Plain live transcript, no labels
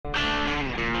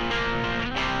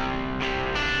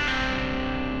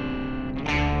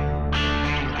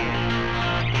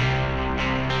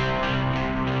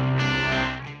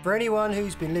For anyone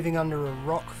who's been living under a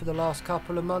rock for the last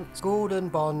couple of months, Gordon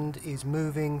Bond is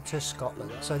moving to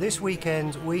Scotland. So this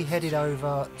weekend we headed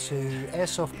over to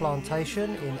Airsoft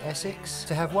Plantation in Essex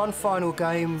to have one final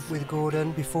game with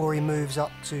Gordon before he moves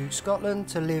up to Scotland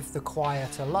to live the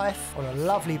quieter life on a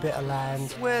lovely bit of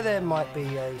land where there might be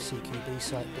a CQB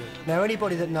site built. Now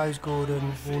anybody that knows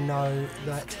Gordon will know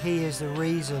that he is the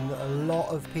reason that a lot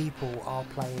of people are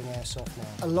playing Airsoft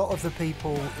now. A lot of the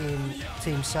people in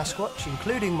Team Sasquatch,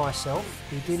 including myself,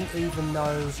 who didn't even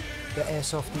know that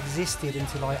Airsoft existed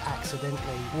until I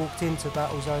accidentally walked into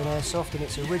Battlezone Airsoft in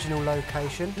its original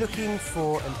location looking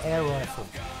for an air rifle.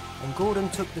 And Gordon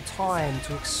took the time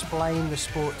to explain the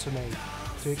sport to me,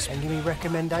 and give me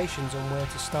recommendations on where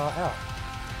to start out.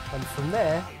 And from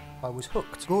there, I was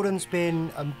hooked. Gordon's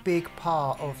been a big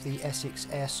part of the Essex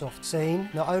Airsoft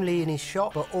scene, not only in his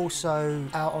shop, but also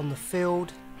out on the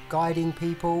field, guiding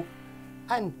people,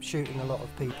 and shooting a lot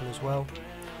of people as well.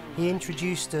 He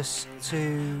introduced us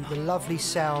to the lovely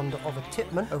sound of a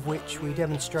tipman, of which we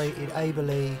demonstrated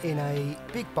ably in a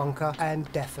big bunker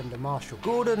and deafened a marshal.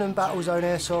 Gordon and Battlezone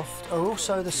Airsoft are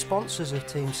also the sponsors of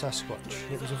Team Sasquatch.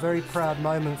 It was a very proud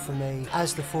moment for me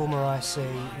as the former IC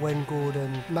when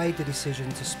Gordon made the decision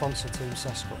to sponsor Team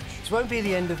Sasquatch. This won't be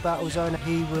the end of Battlezone.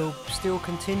 He will still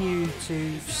continue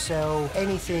to sell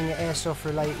anything Airsoft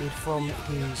related from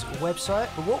his website,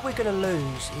 but what we're going to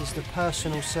lose is the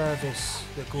personal service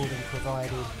that Gordon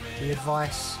provided, the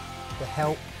advice, the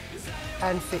help,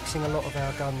 and fixing a lot of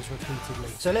our guns repeatedly.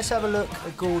 So let's have a look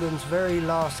at Gordon's very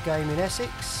last game in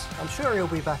Essex. I'm sure he'll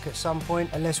be back at some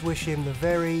point, and let's wish him the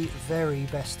very, very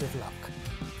best of luck.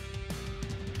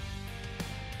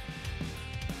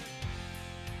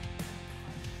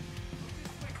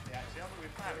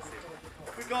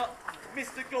 We've got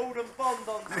Mr. Gordon Bond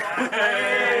on side.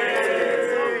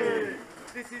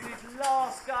 This is his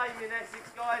last game in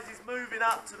Essex, guys. He's moving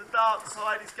up to the dark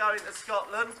side. He's going to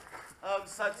Scotland.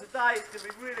 So today it's going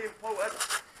to be really important.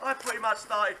 I pretty much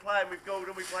started playing with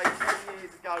Gordon. We played 10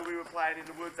 years ago. We were playing in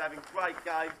the woods, having great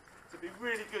games. So it'll be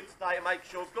really good today to make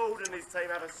sure Gordon and his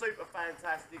team have a super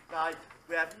fantastic day.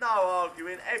 We have no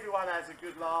arguing. Everyone has a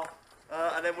good laugh.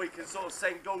 And then we can sort of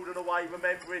send Gordon away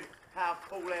remembering how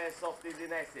cool Airsoft is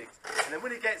in Essex. And then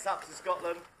when he gets up to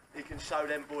Scotland, he can show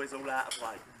them boys all how to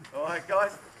play. Alright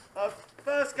guys,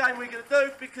 first game we're going to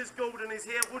do, because Gordon is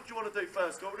here, what do you want to do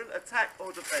first, Gordon? Attack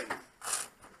or defend?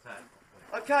 Attack.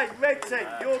 Okay, red team,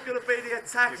 you're going to be the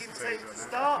attacking team to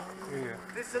start.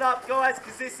 Listen up guys,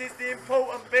 because this is the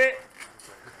important bit.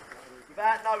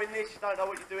 Without knowing this, you don't know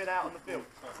what you're doing out on the field.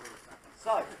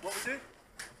 So, what we do?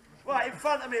 Right, in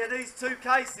front of me are these two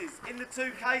cases. In the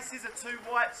two cases are two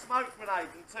white smoke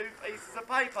grenades and two pieces of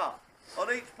paper. On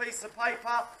each piece of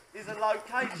paper is a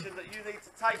location that you need to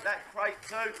take that crate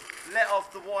to, let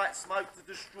off the white smoke to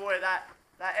destroy that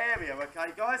area,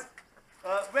 okay guys?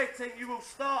 Red team, you will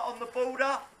start on the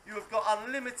border. You have got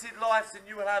unlimited lives and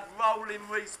you will have rolling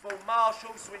respawn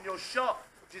marshals. So when you're shot,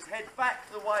 just head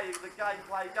back the way the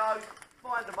gameplay goes,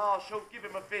 find a marshal, give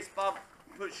him a fist bump,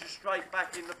 puts you straight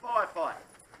back in the firefight.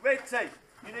 Red team,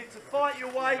 you need to fight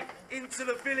your way into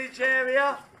the village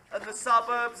area and the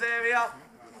suburbs area.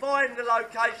 Find the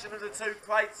location of the two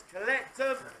crates, collect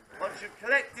them. Once you've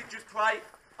collected your crate,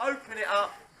 open it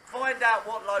up, find out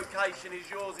what location is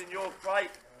yours in your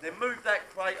crate, then move that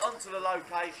crate onto the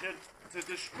location to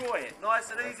destroy it.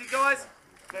 Nice and easy, guys.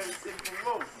 Very simple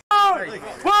rules.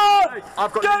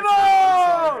 I've got game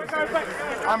on!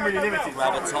 I'm really limited.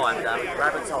 Grab a time, Dan.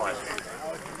 Grab a time.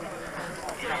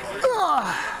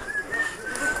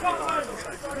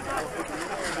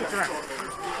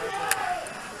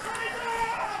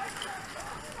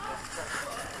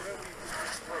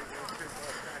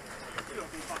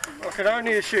 I can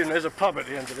only assume there's a pub at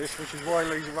the end of this, which is why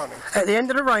Lee's running. At the end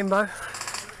of the rainbow.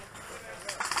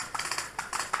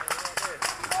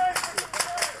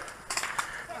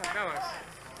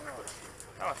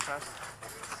 That was fast.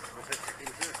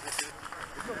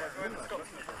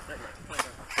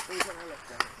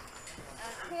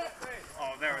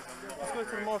 Oh, there it is. Let's go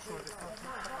to the marshal.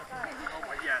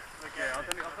 Oh, yeah. Okay, I'll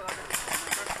tell you.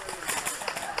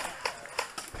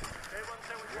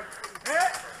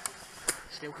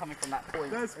 Still coming from that point.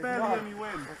 There's barely any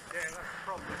wind. Yeah, that's the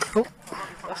problem. Oh,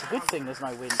 that's a good thing there's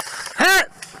no wind.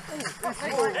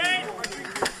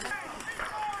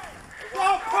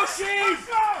 Oh, pushy!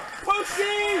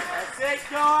 Pushy! That's it,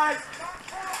 guys!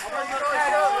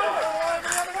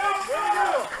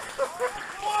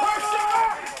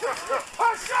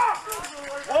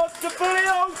 What's the bully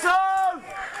also?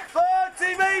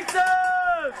 30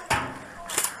 metres!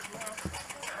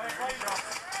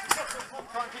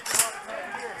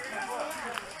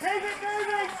 Keep it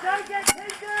moving! Don't get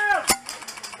pinned!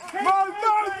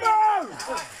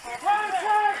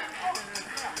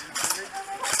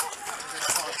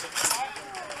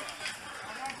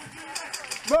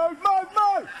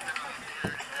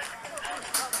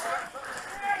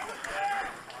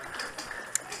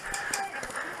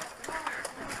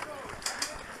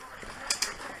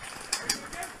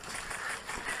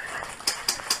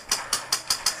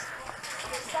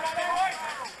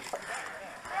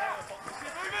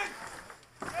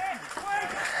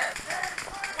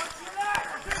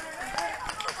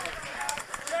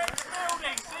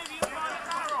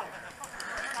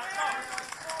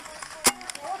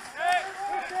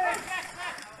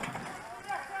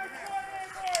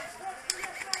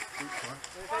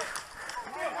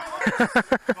 I've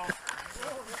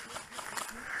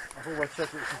always said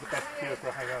that this is the best cure for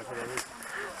a hangover there is.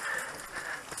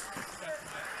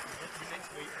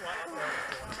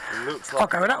 It looks like I'll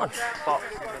go with that one. Fox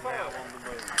in the now on the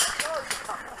moon.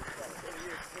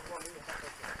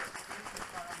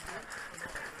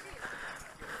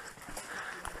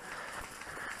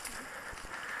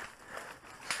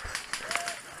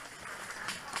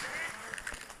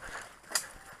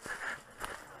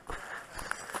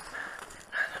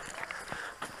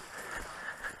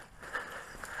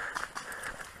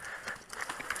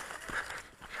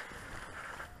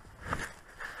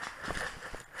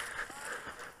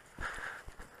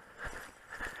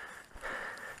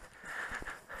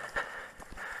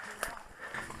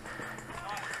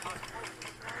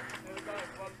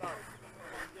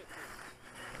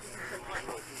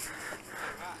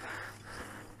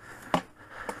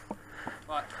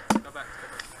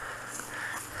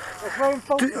 Let's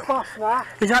reinforce the bus now.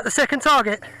 Is that the second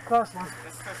target? First one.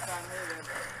 Let's press down here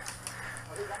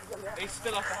then. He's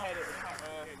still up ahead at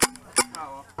the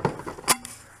tower.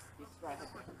 He's straight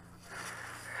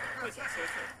ahead.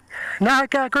 No,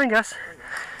 go green gas.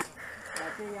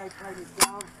 DA plane is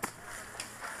down.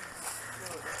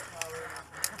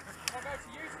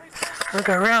 I'll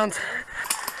go round.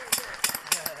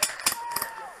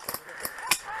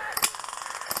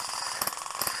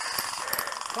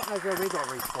 Fuck knows where we got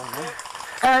to respawn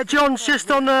then. John's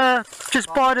just on the, just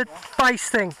by the base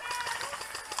thing.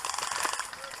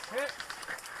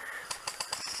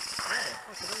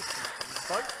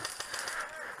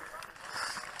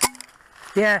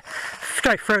 Yeah,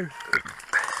 straight through.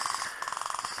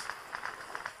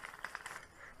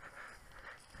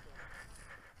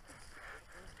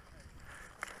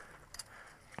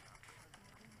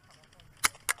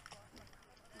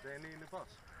 Is there any in the bus?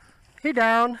 He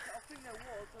down.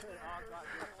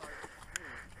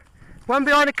 One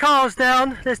behind the car's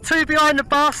down. There's two behind the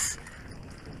bus.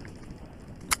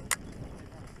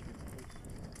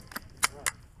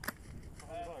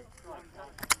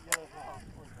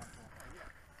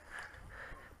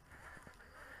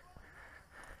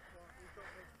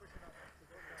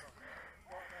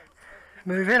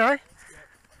 Move in, eh?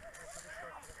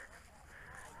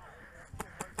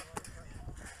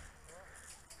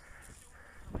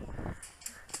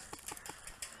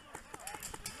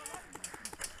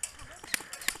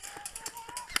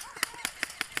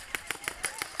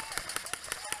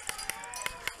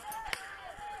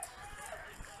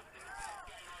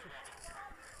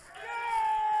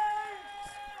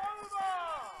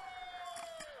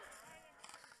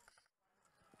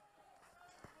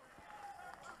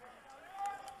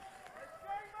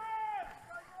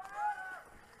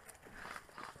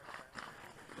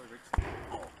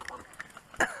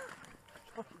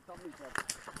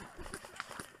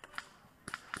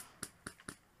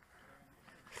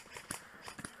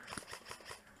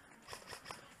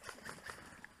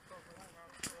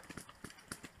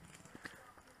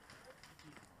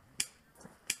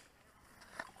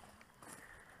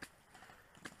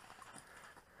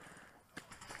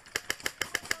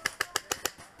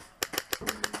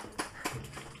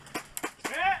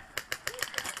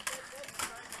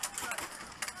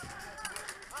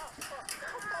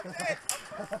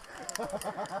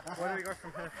 Where do we go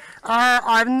from here?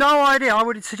 I have no idea. I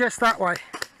would suggest that way. Ooh,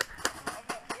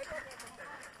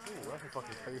 that's a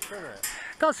fucking piece, isn't it?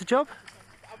 Does the job.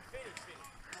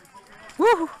 Woo!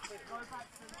 Right,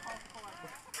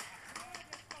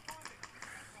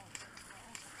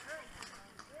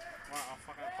 I'll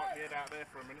fucking pop the head out there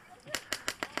for a minute.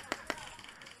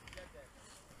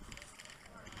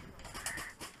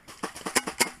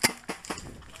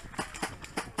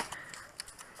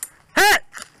 Hit!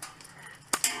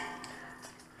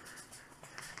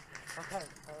 Okay.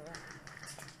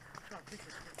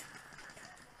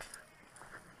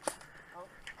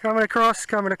 Coming across,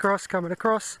 coming across, coming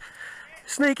across.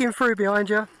 Sneaking through behind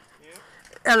you.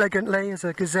 Elegantly as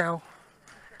a gazelle.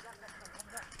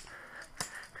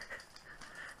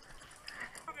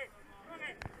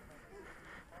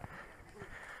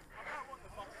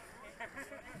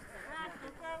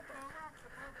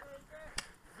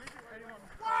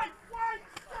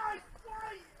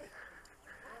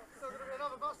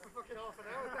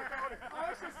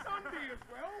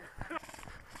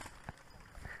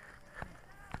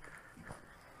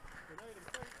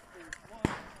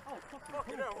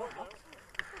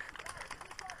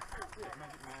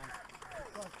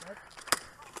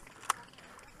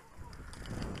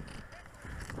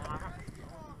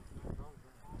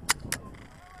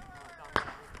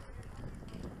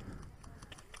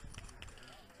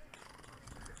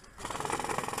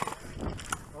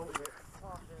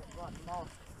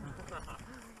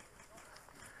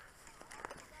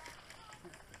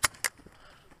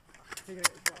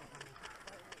 Hit!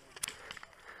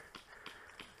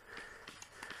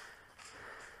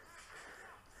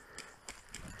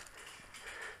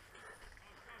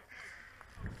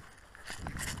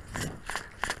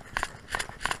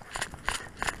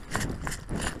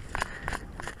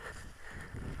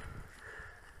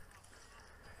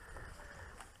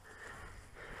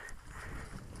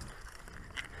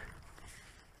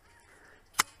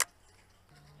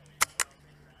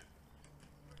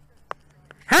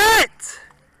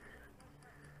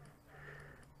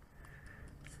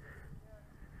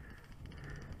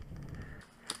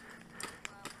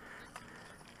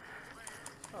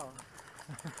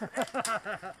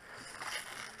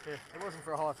 Yeah, it wasn't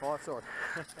for a high five, sorry.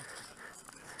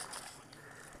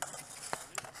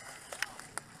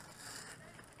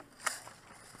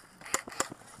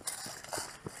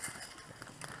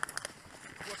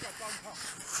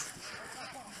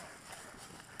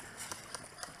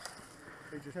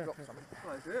 He just dropped something.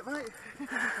 Well, do it, mate.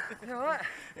 You alright?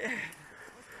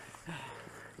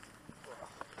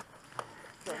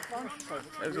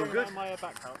 It was all good. My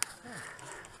back out.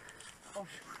 I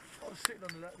was sitting on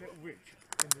that little ridge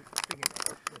in the thingy,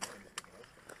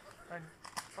 and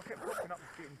I kept popping up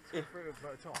and getting 2 or 3 of them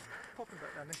at a time. Popping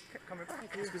back down, they kept coming back.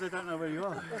 It's because they don't know where you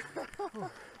are.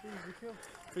 Easy kill.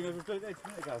 I think I was doing 8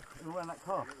 minutes ago, and around that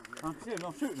car. I'm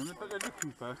shooting them, but they're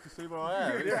looking first to see where I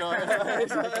am.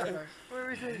 It's like,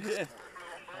 Where is he? yeah. That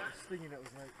stinging that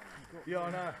was mate. Yeah,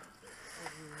 I know.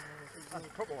 That's a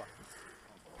proper one.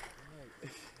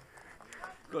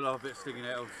 Got to love a bit of stinging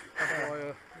nettles. That's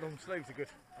why long sleeves are good.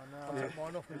 I took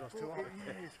mine off because I was too hot.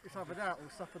 It's either that or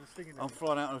suffer the stinging. I'm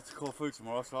flying out to Corfu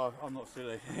tomorrow, so I'm not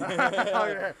silly. Oh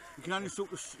yeah. You can only shoot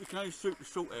the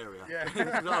short area. Yeah.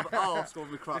 Oh, I've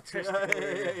scored my crutch. The testicle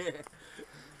area.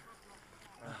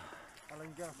 How long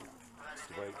you going for? Just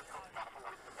a week.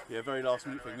 Yeah, very last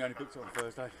minute thing. We only booked it on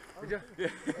Thursday. Did you?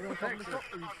 Yeah. Anyone come to stop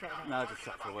or you shut down? No, just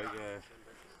shut for a week. Yeah.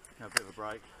 Have a bit of a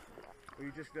break. Are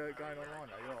you just going online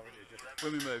now? You are, aren't you? Just...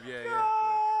 When we move, yeah.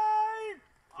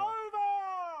 Over!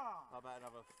 About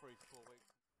another 3 to 4 weeks.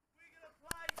 We're going to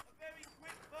play a very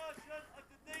quick version of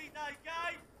the D-Day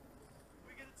game.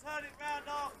 We're going to turn it round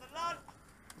after lunch.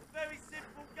 It's a very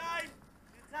simple game.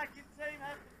 The attacking team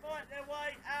has to fight their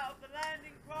way out of the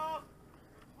landing craft,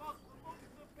 cross the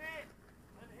water pit,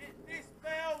 and hit this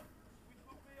bell, which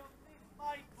will be on this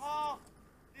main path,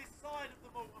 this side of the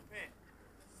mortar pit.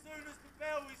 As soon as the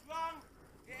bell is rung,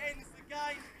 it ends the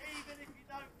game, even if you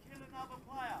don't kill another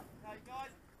player. Okay,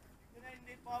 guys? You can end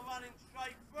it by running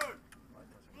straight through.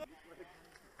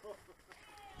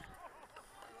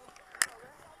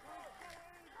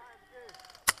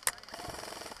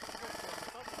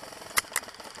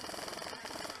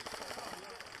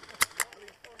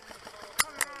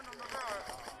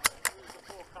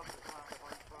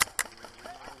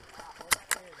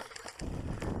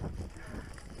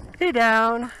 He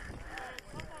down.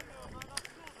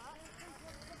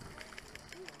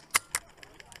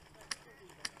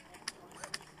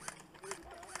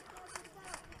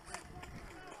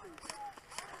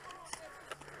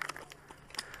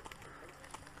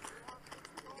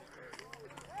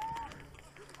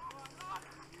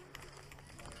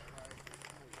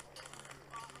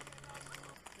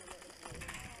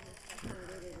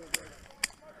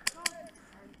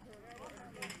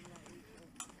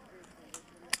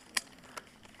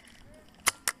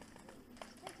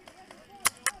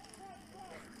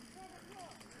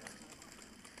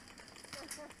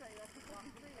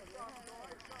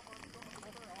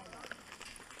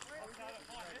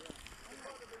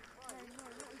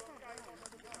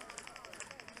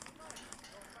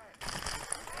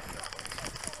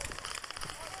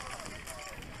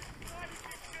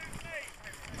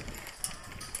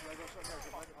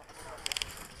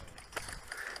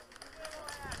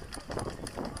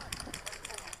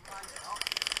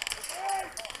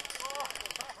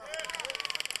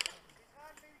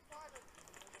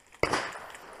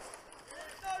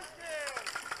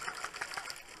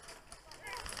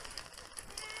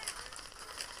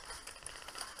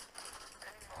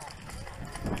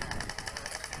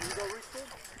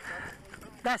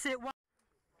 That's it. Yeah,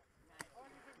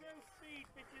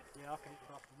 I can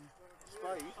hit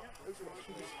Spade?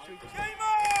 Game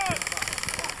on!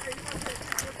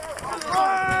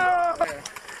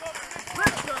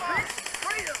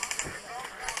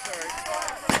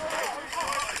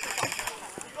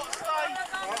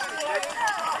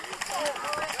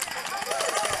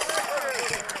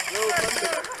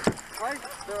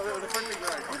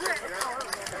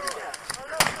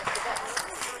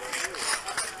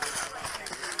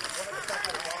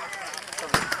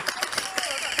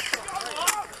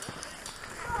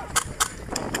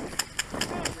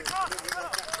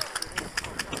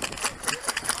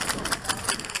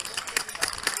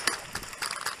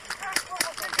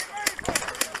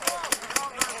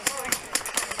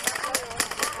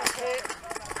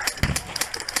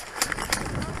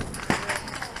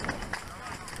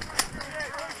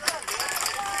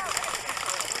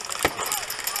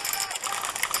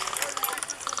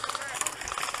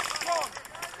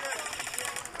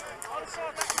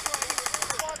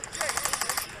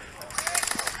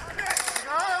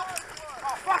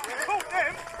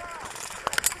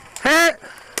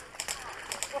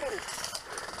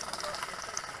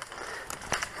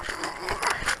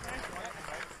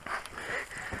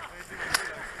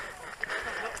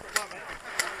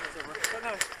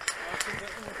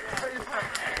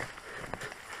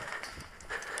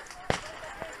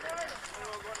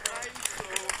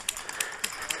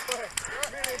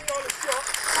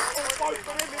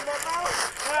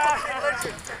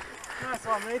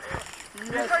 David.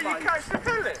 Yes, so you catch the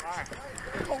bullet?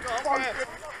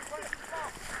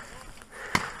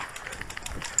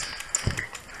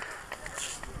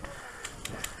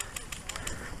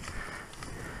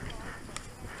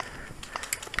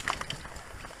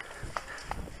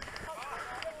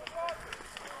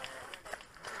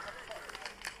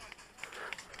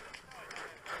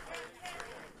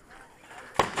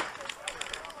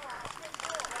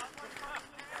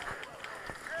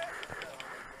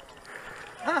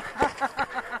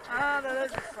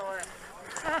 There's a sight.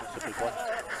 That's a big one.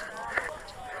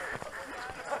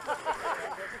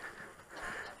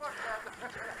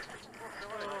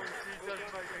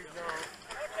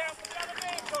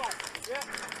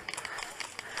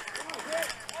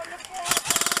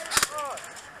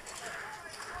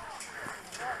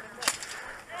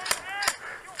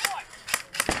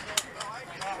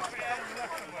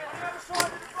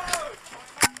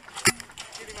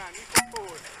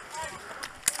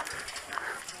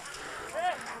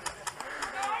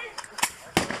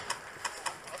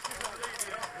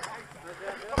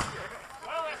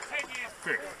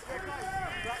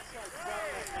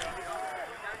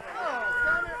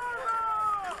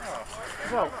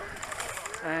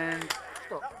 And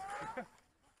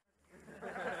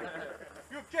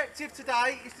Your objective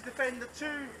today is to defend the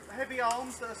two heavy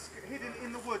arms that are hidden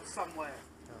in the woods somewhere.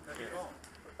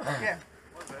 Yeah.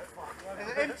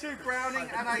 There's an M2 Browning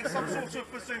and some sort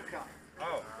of bazooka.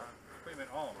 Oh, we meant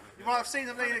arm. You might have seen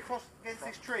them leaning across against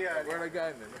this tree earlier. Where are they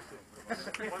going then?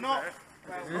 If not,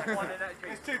 well,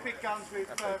 there's two big guns with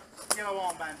yellow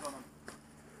armbands on them.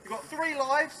 You've got 3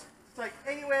 lives to take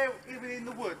anywhere within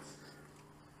the woods.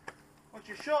 Once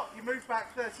you're shot, you move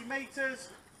back 30 metres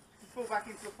to fall back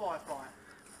into the firefight.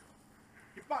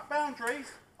 Your boundaries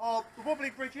are the wobbly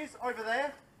bridges over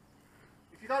there.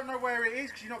 If you don't know where it is,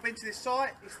 because you've not been to this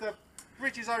site, it's the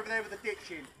bridges over there with the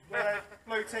ditch in, where the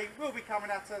blue team will be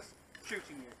coming at us,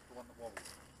 shooting you. The one that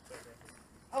wobbles.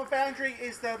 Other boundary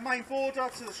is the main border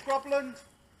to the scrubland.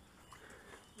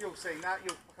 You'll see that,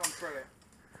 you'll come through it.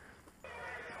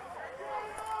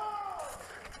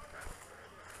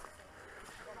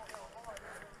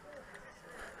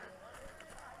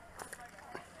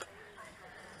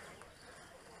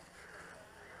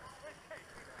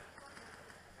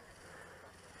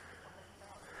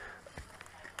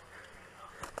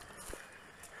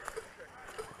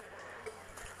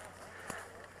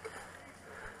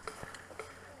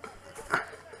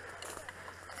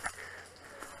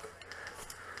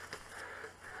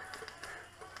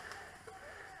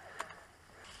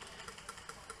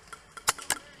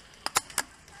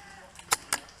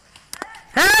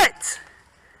 hit!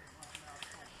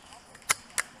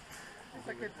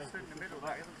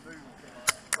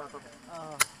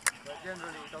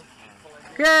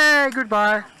 Yay,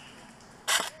 goodbye.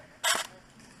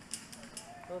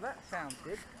 Well, that sounds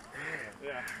good.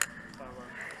 Yeah.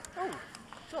 Oh,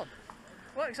 John,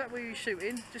 what exactly were you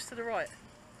shooting? Just to the right.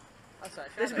 That's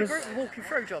actually. There's a big group walking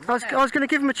through, John. I was going to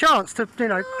give him a chance to, you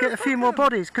know, get a few more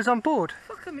bodies because I'm bored.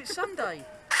 Fuck them, it's Sunday.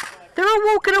 They're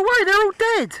all walking away. They're all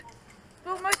dead.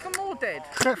 Well, make them all dead.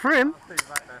 Except for him.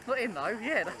 Not him though.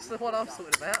 Yeah, that's the one I'm talking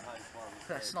about.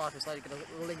 That sniper's only going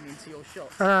to lean into your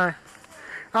shots.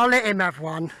 I'll let him have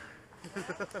one. Let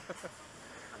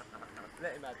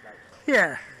him have that.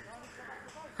 Yeah.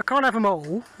 I can't have them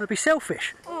all. That'd be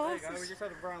selfish. Oh, There you go, we just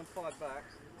had a round 5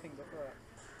 backs. Pinged up that.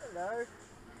 Hello.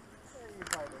 You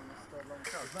played on this long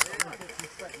time.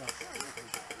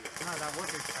 No, that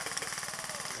wasn't.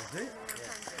 Was it?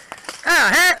 Ah,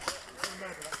 hit!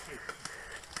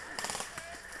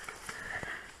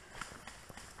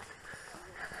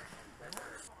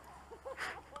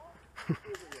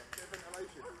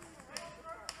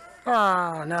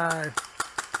 Oh no.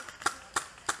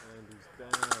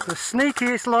 The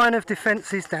sneakiest line of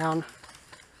defence is down.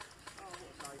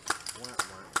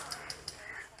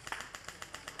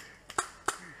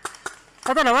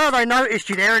 I don't know how they noticed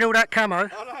you there in all that camo. I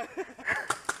know.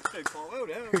 Doing quite well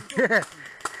there. Yeah.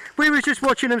 We was just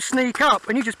watching them sneak up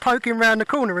and you just poking round the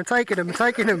corner and taking them and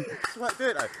taking them. That's what I do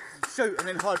it though. Shoot and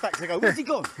then hide back to go, where's he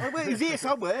gone? Oh, where, he's here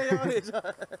somewhere.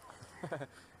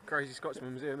 Crazy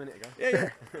Scotsman was here a minute ago. Yeah.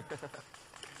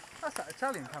 That's that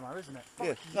Italian camo, isn't it?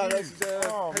 Yeah. No, this is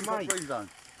mate. Green Zone.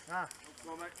 Ah.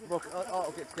 Well,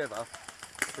 I'll get together. I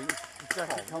think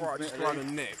jacket comes from Italy,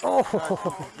 neck.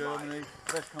 Oh, Germany,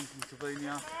 vest comes from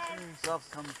Slovenia, gloves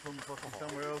come from fucking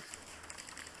somewhere else.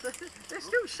 they're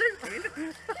still shooting.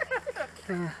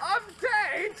 I'm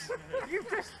dead. You've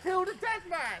just killed a dead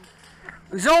man.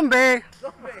 zombie!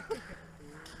 Zombie.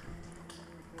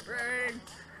 Ring.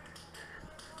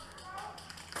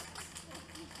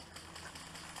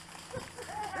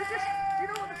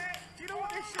 Do you know what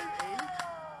this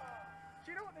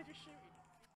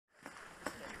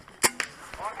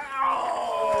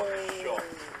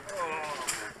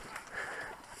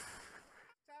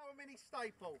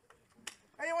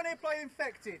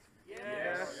infected?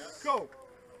 Yes. Cool.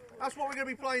 That's what we're going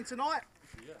to be playing tonight.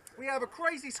 We have a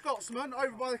crazy Scotsman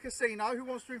over by the casino who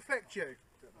wants to infect you.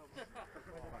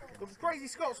 The crazy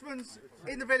Scotsmans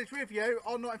in the village with you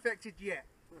are not infected yet.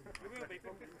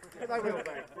 They will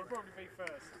be. We'll probably be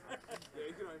first.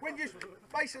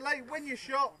 When you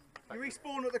shot, you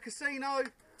respawn at the casino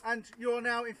and you're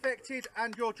now infected,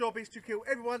 and your job is to kill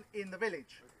everyone in the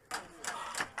village.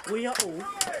 We are all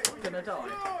gonna die.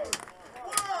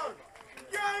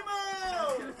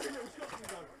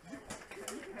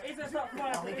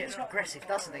 Oh, he gets aggressive,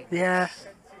 doesn't he? Yeah.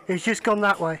 He's just gone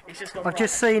that way. He's just gone I've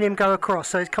just seen him go across,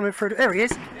 so he's coming through. There he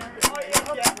is.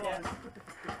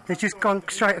 He's just gone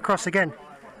straight across again.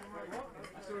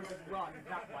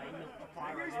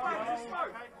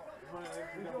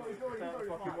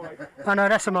 Oh no,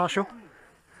 that's a marshal.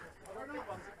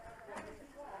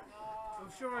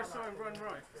 I'm sure I saw him run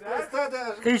right.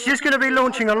 He's just going to be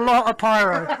launching a lot of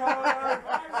pyro.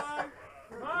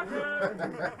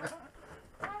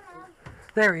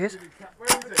 There he is.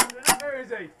 Where is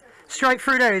he? Straight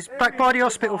through there. He's back by the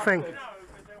hospital thing.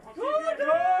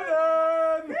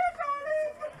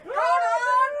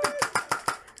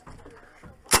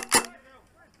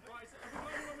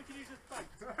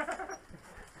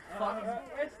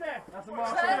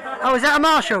 Oh, is that a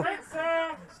marshal?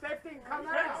 Step in, come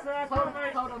out.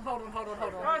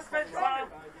 Hold on. Right, Spencer.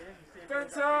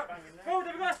 Spencer. Oh,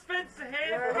 they've got Spencer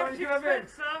here. Thank you,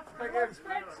 Spencer. What is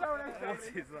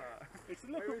that? It's a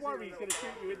look of worry he's going to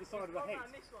shoot you in the side of the head.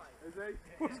 Is he?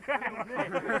 What's going on there?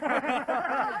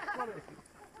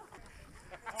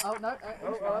 Oh no!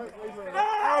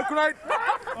 Oh, great!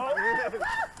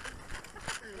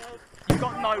 You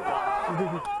got no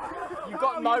one. You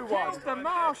got no one. The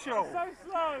marshal. So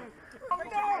slow. Oh,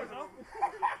 no.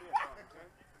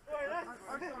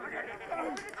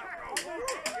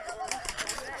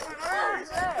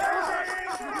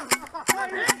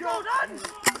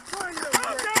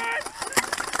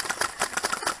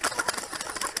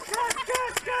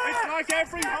 It's like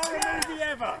every horror movie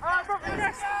ever.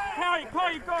 Carrie,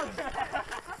 gone.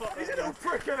 He's a little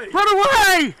prick, isn't he? Run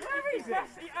away! Where is it?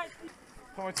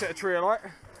 Point at a tree, like.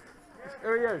 Who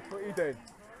are you? What are you doing?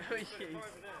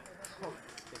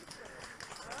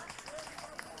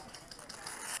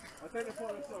 Identify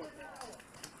yourself.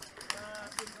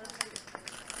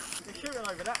 You're shooting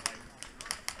over that.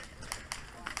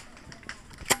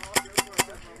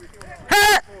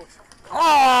 Hit!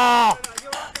 Oh!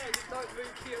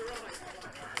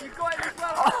 You got it as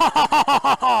well.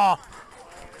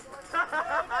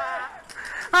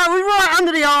 Oh, we're right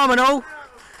under the arm and all.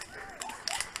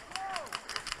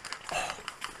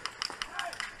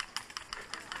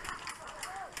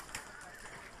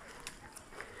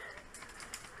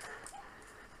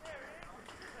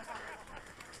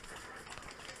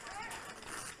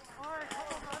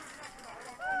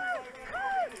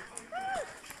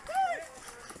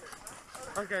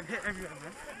 I'm going to hit everyone,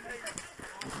 man.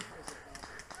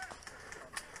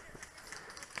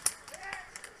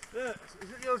 Look, is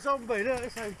it your zombie? Look,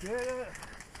 it's okay. Look.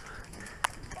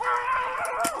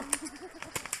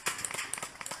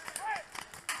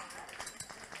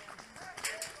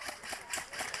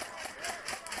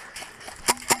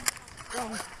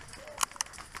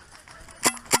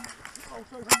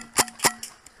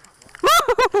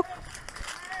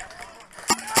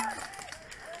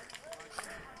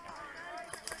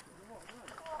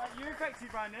 You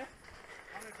infected right now?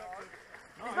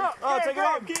 Oh, take him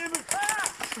up, get him.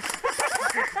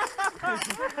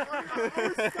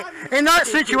 In that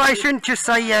situation, just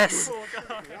say yes.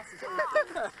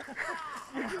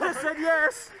 I said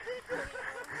yes.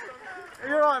 Are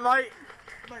you alright, mate?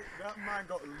 Mate, that man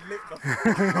got licked off.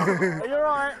 Are you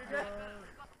alright?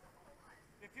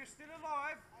 If you're still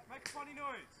alive, make a funny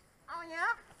noise. Oh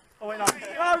yeah. Oh wait, no.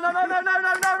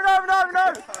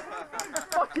 No.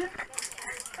 Fucking.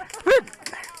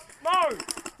 No!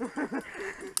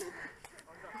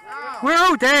 We're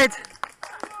all dead.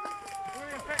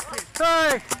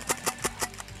 Hey.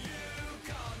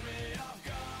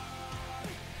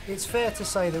 It's fair to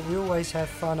say that we always have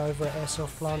fun over at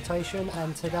Airsoft Plantation,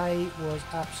 and today was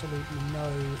absolutely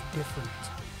no different.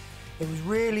 It was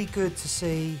really good to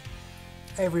see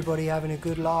everybody having a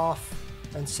good laugh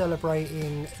and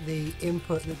celebrating the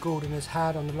input that Gordon has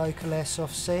had on the local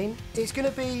airsoft scene. It's going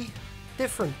to be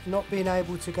different not being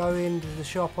able to go into the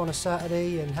shop on a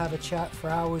Saturday and have a chat for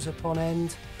hours upon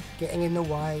end, getting in the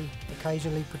way,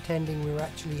 occasionally pretending we were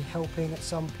actually helping at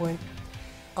some point.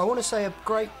 I want to say a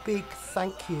great big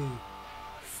thank you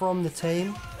from the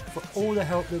team for all the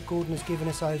help that Gordon has given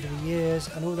us over the years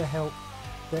and all the help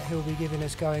that he'll be giving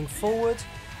us going forward.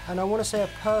 And I want to say a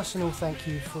personal thank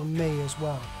you from me as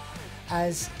well.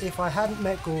 as if I hadn't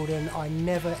met Gordon, I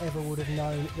never ever would have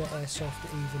known that airsoft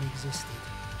even existed.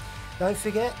 Don't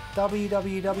forget,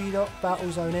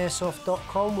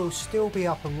 www.battlezoneairsoft.com will still be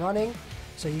up and running,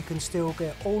 so you can still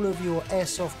get all of your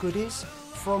airsoft goodies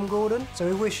from Gordon. So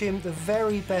we wish him the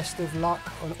very best of luck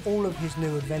on all of his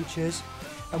new adventures,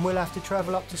 and we'll have to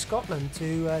travel up to Scotland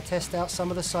to test out some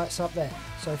of the sites up there.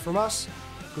 So from us,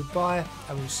 goodbye,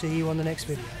 and we'll see you on the next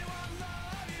video.